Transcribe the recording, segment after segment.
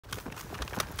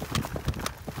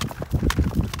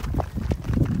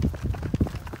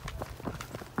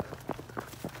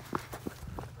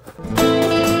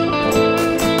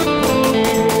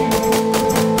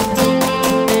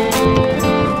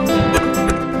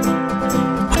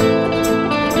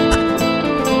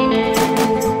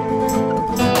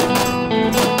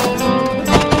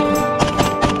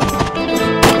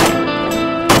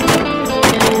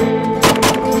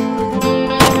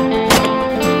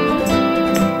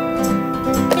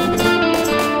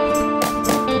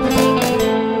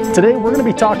Today we're going to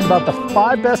be talking about the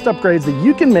 5 best upgrades that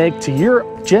you can make to your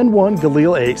Gen 1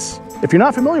 Galil ACE. If you're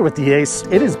not familiar with the ACE,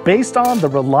 it is based on the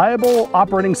reliable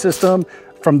operating system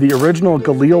from the original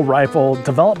Galil rifle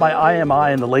developed by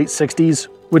IMI in the late 60s,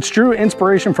 which drew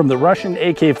inspiration from the Russian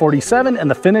AK-47 and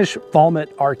the Finnish Valmet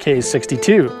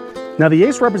RK-62. Now the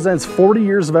ACE represents 40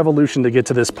 years of evolution to get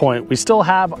to this point. We still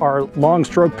have our long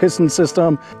stroke piston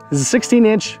system. This is a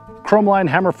 16-inch chrome line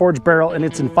hammer forged barrel, and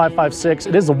it's in 5.56.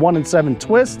 It is a 1-in-7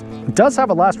 twist. It does have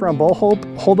a last round bolt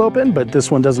hold open, but this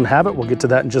one doesn't have it. We'll get to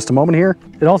that in just a moment here.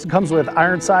 It also comes with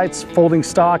iron sights, folding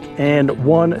stock, and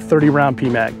one 30-round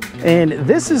PMag. And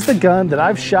this is the gun that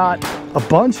I've shot a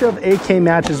bunch of AK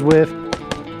matches with.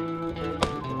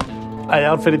 I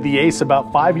outfitted the ACE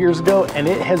about 5 years ago, and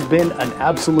it has been an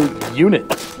absolute unit.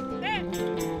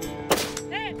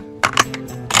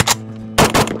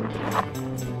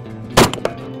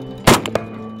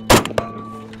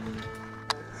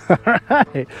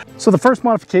 Alright, so the first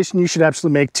modification you should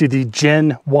actually make to the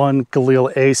Gen 1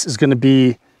 Galil ACE is going to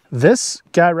be this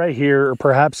guy right here, or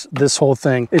perhaps this whole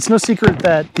thing. It's no secret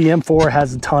that the M4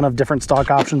 has a ton of different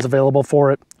stock options available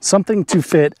for it. Something to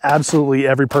fit absolutely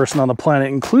every person on the planet,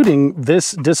 including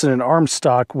this dissonant arms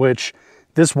stock, which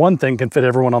this one thing can fit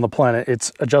everyone on the planet.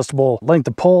 It's adjustable length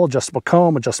of pull, adjustable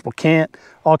comb, adjustable cant,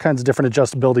 all kinds of different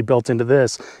adjustability built into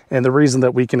this. And the reason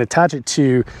that we can attach it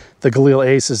to the Galil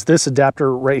ACE is this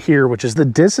adapter right here, which is the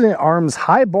dissonant arms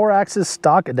high bore axis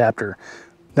stock adapter.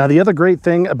 Now, the other great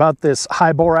thing about this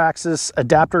high bore axis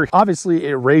adapter, obviously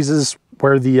it raises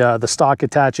where the stock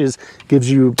attaches,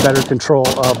 gives you better control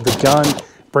of the gun,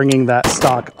 bringing that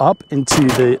stock up into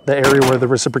the area where the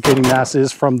reciprocating mass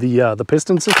is from the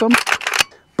piston system.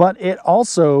 But it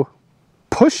also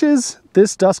pushes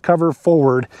this dust cover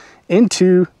forward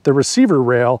into the receiver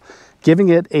rail, giving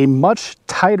it a much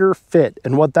tighter fit.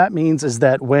 And what that means is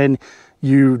that when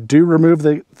you do remove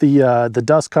the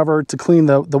dust cover to clean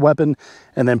the weapon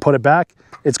and then put it back,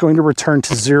 it's going to return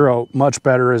to zero much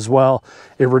better as well.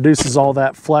 It reduces all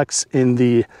that flex in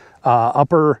the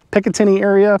upper Picatinny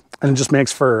area, and it just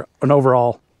makes for an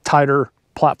overall tighter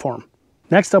platform.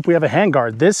 Next up, we have a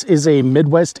handguard. This is a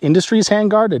Midwest Industries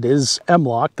handguard. It is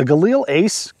M-LOK. The Galil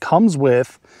ACE comes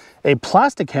with a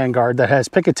plastic handguard that has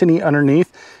Picatinny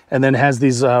underneath and then has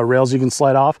these rails you can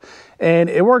slide off. And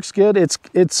it works good. It's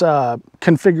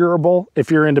configurable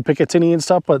if you're into Picatinny and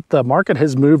stuff, but the market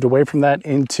has moved away from that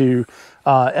into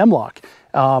M-LOK.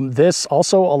 This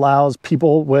also allows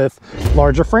people with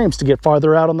larger frames to get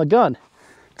farther out on the gun.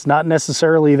 It's not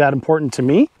necessarily that important to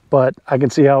me, but I can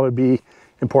see how it would be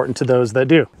important to those that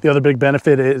do. The other big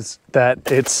benefit is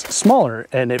that it's smaller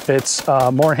and it fits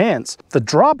more hands. The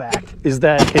drawback is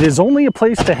that it is only a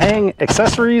place to hang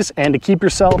accessories and to keep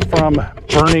yourself from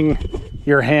burning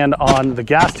your hand on the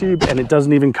gas tube, and it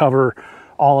doesn't even cover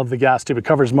all of the gas tube. It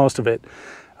covers most of it.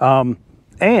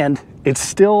 And it's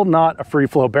still not a free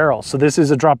flow barrel. So this is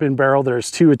a drop-in barrel.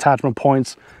 There's 2 attachment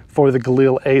points for the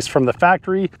Galil ACE from the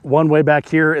factory, one way back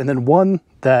here and then one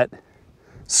that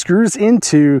screws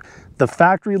into the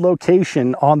factory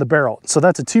location on the barrel. So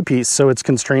that's a 2-piece. So it's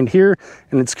constrained here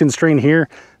and it's constrained here.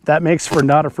 That makes for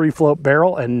not a free float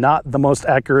barrel and not the most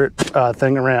accurate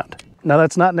thing around. Now,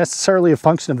 that's not necessarily a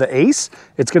function of the ACE.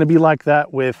 It's going to be like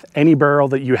that with any barrel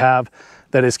that you have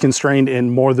that is constrained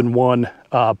in more than one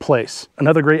place.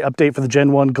 Another great update for the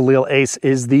Gen 1 Galil ACE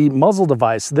is the muzzle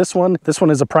device. This one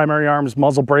is a primary arms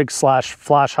muzzle brake /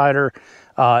 flash hider.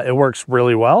 It works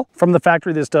really well. From the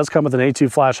factory, this does come with an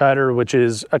A2 flash hider, which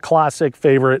is a classic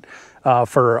favorite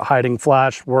for hiding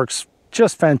flash. Works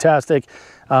just fantastic,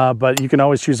 but you can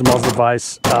always choose a muzzle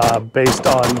device based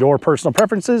on your personal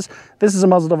preferences. This is a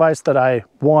muzzle device that I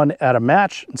won at a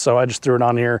match, so I just threw it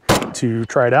on here to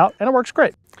try it out, and it works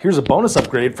great. Here's a bonus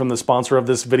upgrade from the sponsor of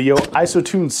this video,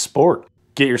 IsoTune Sport.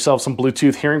 Get yourself some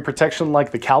Bluetooth hearing protection like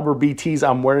the Caliber BTs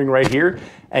I'm wearing right here,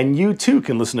 and you too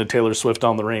can listen to Taylor Swift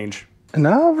on the range. And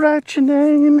I'll write your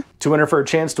name. To enter for a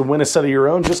chance to win a set of your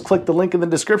own, just click the link in the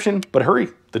description, but hurry,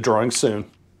 the drawing's soon.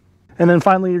 And then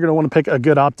finally, you're gonna wanna pick a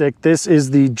good optic. This is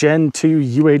the Gen 2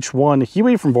 UH1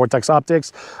 Huey from Vortex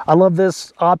Optics. I love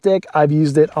this optic. I've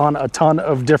used it on a ton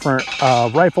of different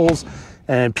rifles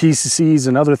and PCCs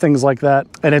and other things like that.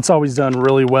 And it's always done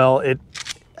really well.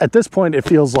 At this point, it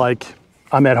feels like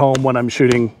I'm at home when I'm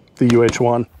shooting the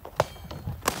UH1.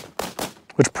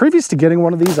 Which previous to getting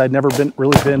one of these, I'd never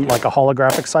really been like a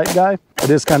holographic sight guy. It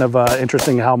is kind of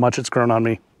interesting how much it's grown on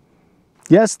me.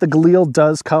 Yes, the Galil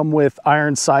does come with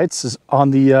iron sights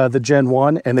on the Gen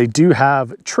 1, and they do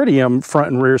have tritium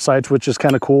front and rear sights, which is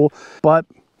kind of cool. But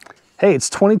hey, it's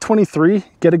 2023.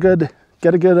 Get a good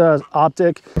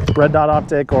optic, red dot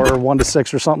optic or 1 to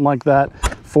 6 or something like that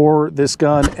for this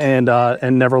gun and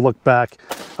never looked back.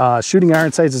 Shooting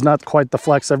iron sights is not quite the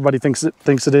flex everybody thinks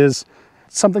it is.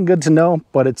 It's something good to know,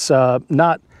 but it's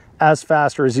not as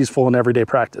fast or as useful in everyday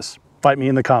practice. Fight me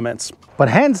in the comments. But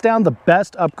hands down, the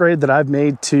best upgrade that I've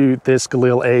made to this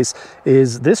Galil ACE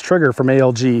is this trigger from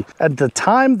ALG. At the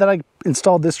time that I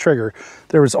installed this trigger,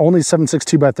 there was only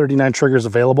 7.62x39 triggers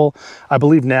available. I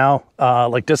believe now,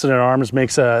 like Dissident Arms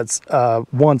makes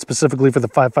one specifically for the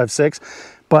 5.56,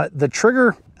 but the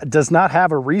trigger does not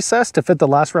have a recess to fit the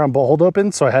last round bolt hold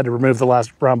open, so I had to remove the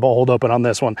last round bolt hold open on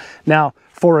this one. Now,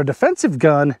 for a defensive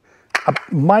gun, I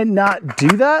might not do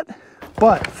that,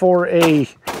 but for a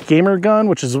gamer gun,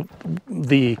 which is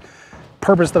the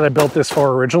purpose that I built this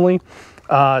for originally,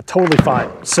 totally fine.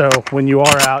 So when you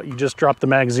are out, you just drop the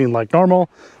magazine like normal,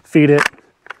 feed it,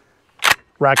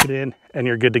 rack it in, and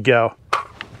you're good to go.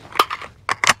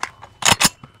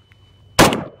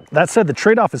 That said, the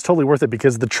trade-off is totally worth it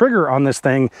because the trigger on this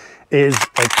thing is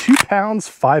like 2 pounds,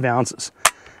 5 ounces.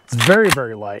 It's very,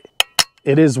 very light.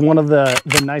 It is one of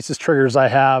the nicest triggers I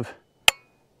have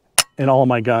in all of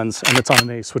my guns, and it's on an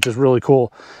ACE, which is really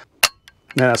cool.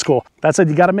 Yeah, that's cool. That said,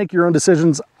 you got to make your own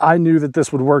decisions. I knew that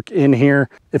this would work in here.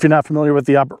 If you're not familiar with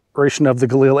the operation of the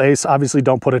Galil ACE, obviously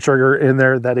don't put a trigger in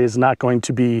there that is not going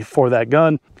to be for that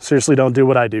gun. Seriously, don't do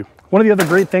what I do. One of the other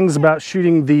great things about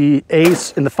shooting the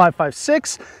ACE in the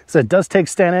 5.56 is that it does take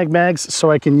Stanag mags,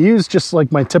 so I can use just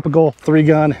like my typical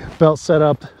 3-gun belt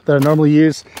setup that I normally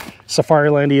use.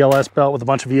 Safariland ELS belt with a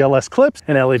bunch of ELS clips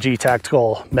and LAG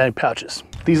tactical mag pouches.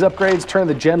 These upgrades turn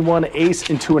the Gen 1 ACE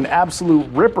into an absolute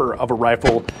ripper of a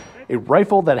rifle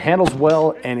that handles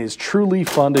well and is truly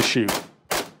fun to shoot.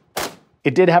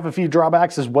 It did have a few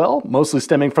drawbacks as well, mostly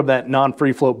stemming from that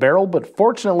non-free float barrel, but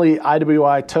fortunately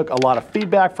IWI took a lot of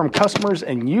feedback from customers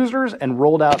and users and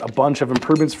rolled out a bunch of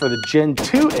improvements for the Gen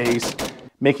 2 ACE,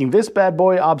 making this bad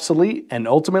boy obsolete and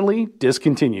ultimately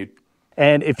discontinued.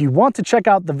 And if you want to check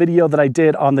out the video that I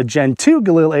did on the Gen 2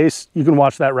 Galil ACE, you can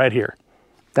watch that right here.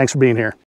 Thanks for being here.